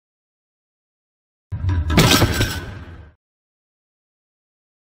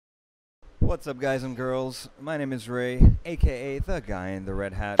What's up, guys and girls? My name is Ray, aka the guy in the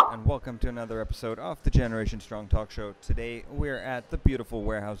red hat, and welcome to another episode of the Generation Strong Talk Show. Today we're at the beautiful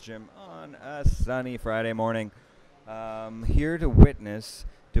warehouse gym on a sunny Friday morning, here to witness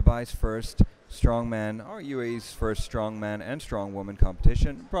Dubai's first strongman, or UAE's first strongman and strongwoman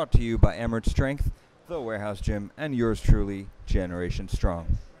competition, brought to you by Emirates Strength, the warehouse gym, and yours truly, Generation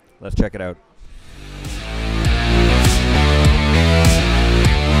Strong. Let's check it out.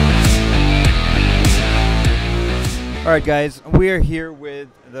 Alright guys, we are here with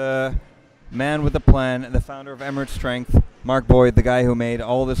the man with the plan, the founder of Emirates Strength, Mark Boyd, the guy who made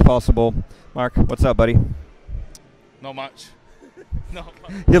all this possible. Mark, what's up, buddy? Not much. Not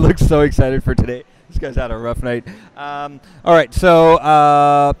much. You look so excited for today. This guy's had a rough night. Alright,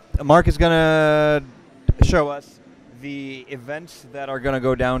 so Mark is going to show us the events that are going to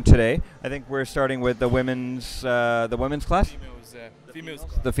go down today. I think we're starting with the women's class?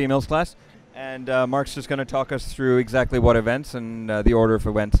 The females class. And Mark's just going to talk us through exactly what events and the order of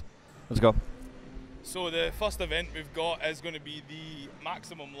events. Let's go. So the first event we've got is going to be the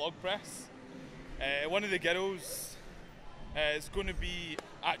maximum log press. One of the girls is going to be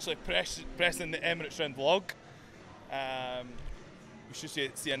actually pressing the Emirates Strength log. We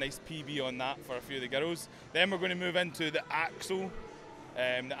should see a nice PB on that for a few of the girls. Then we're going to move into the axle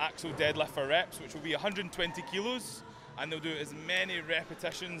deadlift for reps, which will be 120 kilos. And they'll do as many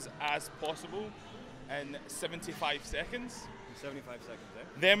repetitions as possible in 75 seconds. 75 seconds, eh?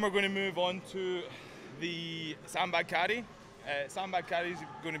 Then we're going to move on to the sandbag carry. Sandbag carry is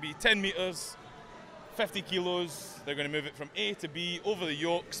going to be 10 meters, 50 kilos. They're going to move it from A to B, over the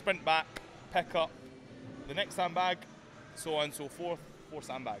yoke, sprint back, pick up the next sandbag, so on and so forth, 4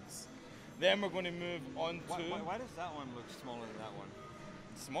 sandbags. Then we're going to move on to... Why does that one look smaller than that one?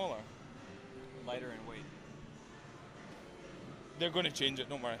 Smaller? Lighter in weight. They're going to change it,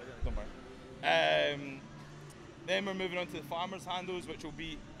 don't worry. Don't worry. Then we're moving on to the farmer's handles, which will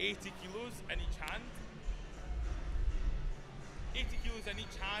be 80 kilos in each hand. 80 kilos in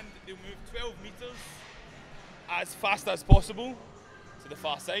each hand. They'll move 12 meters as fast as possible to the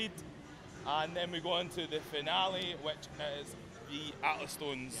far side. And then we go on to the finale, which is the Atlas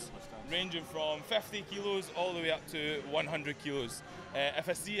stones, ranging from 50 kilos all the way up to 100 kilos. If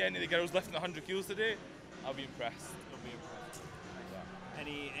I see any of the girls lifting 100 kilos today, I'll be impressed.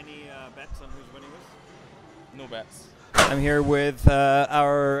 Any bets on who's winning this? No bets. I'm here with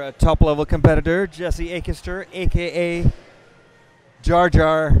our top-level competitor, Jesse Akister, a.k.a. Jar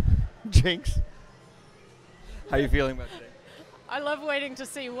Jar Jinx. How are you feeling about today? I love waiting to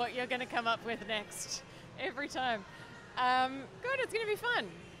see what you're going to come up with next, every time. Good, it's going to be fun.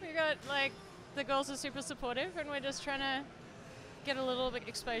 We got, the girls are super supportive, and we're just trying to get a little bit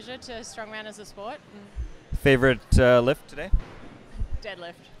exposure to strongman as a sport. Favorite lift today?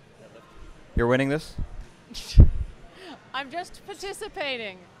 Deadlift. You're winning this? I'm just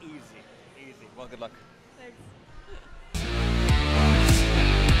participating. Easy. Well, good luck. Thanks.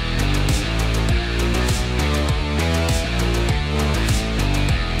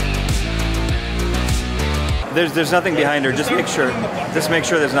 There's nothing behind her. Just make sure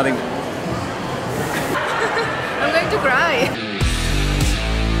there's nothing. I'm going to cry.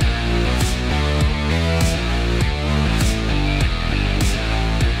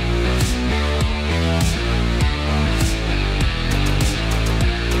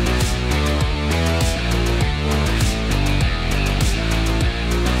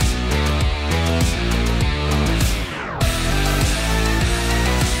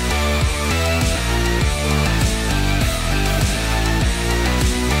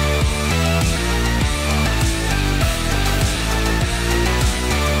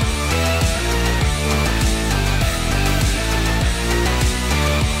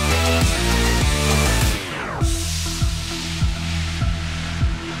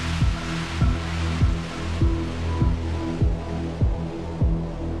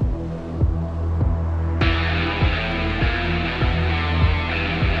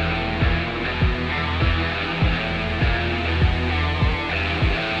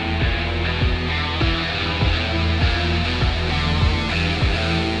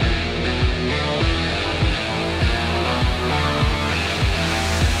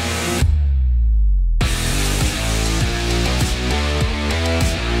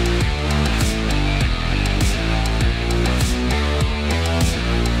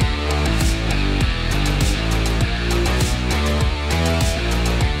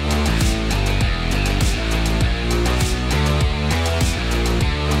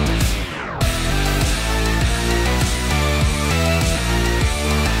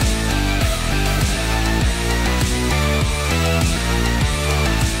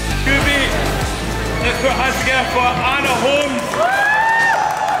 together for Anna Holmes.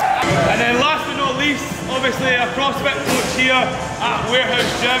 And then last but not least, obviously a CrossFit coach here at Warehouse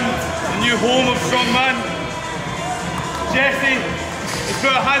Gym, the new home of Strongman. Jesse, let's put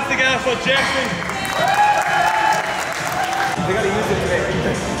our hands together for Jesse. They gotta use it today.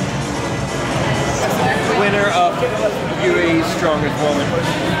 Winner of UAE's Strongest Woman.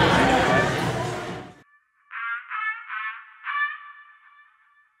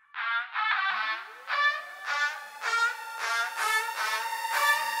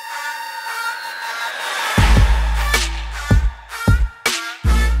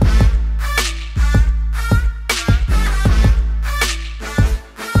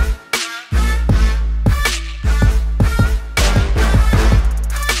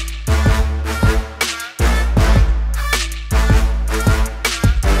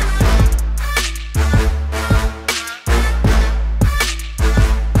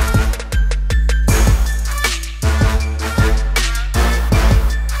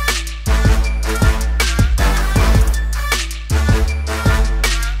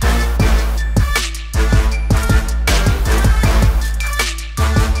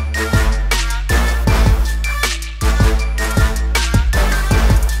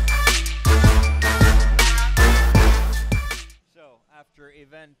 After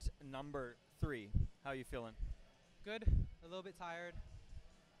event number 3, how you feeling? Good, a little bit tired.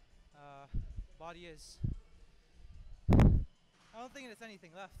 Body is, I don't think there's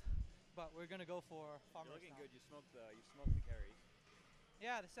anything left, but we're gonna go for farmers. You're looking now. good. You smoked the carries.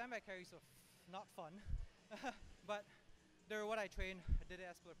 Yeah, the sandbag carries are not fun, but they're what I train. I did it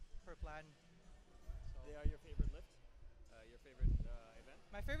as per plan. So They are your favorite lift? Your favorite event?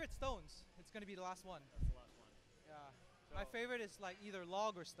 my favorite stones. It's gonna be the last one. That's the last one. Yeah, So my favorite is like either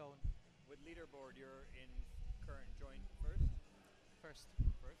log or stone. with leaderboard, you're in current joint first? First.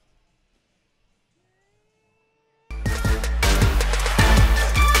 First?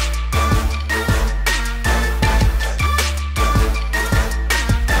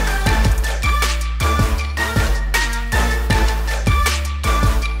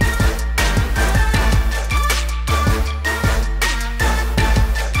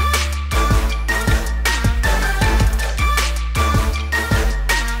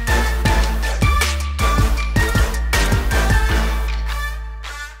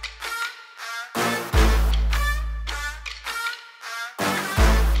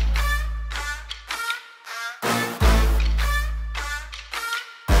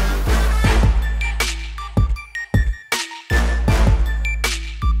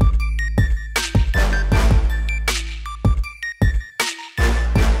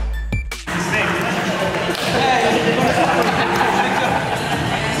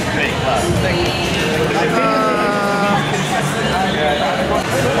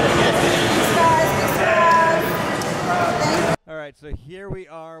 Alright, so here we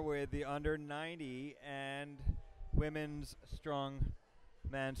are with the under 90 and women's strong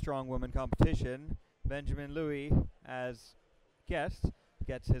man, strong woman competition. Benjamin Looi, as guest,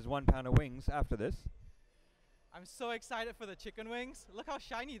 gets his 1 pound of wings after this. I'm so excited for the chicken wings. Look how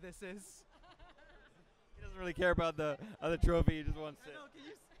shiny this is. He doesn't really care about the other trophy, he just wants I it. know,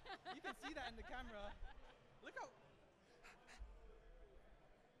 you can see that in the camera. Look how.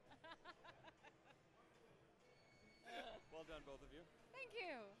 Well done, both of you. Thank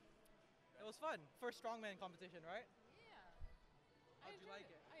you. It was fun. First strongman competition, right? Yeah. How'd you like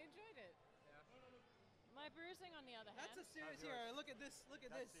it? I enjoyed it. Yeah. My bruising, on the other That's hand. a serious How's yours? here. Look at this. Look at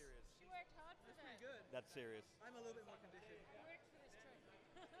That's this. serious. She worked hard for That's that. pretty good. That's serious. I'm a little bit more conditioned. She worked for this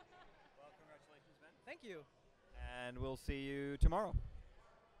trophy. Well, congratulations, Ben. Thank you. And we'll see you tomorrow.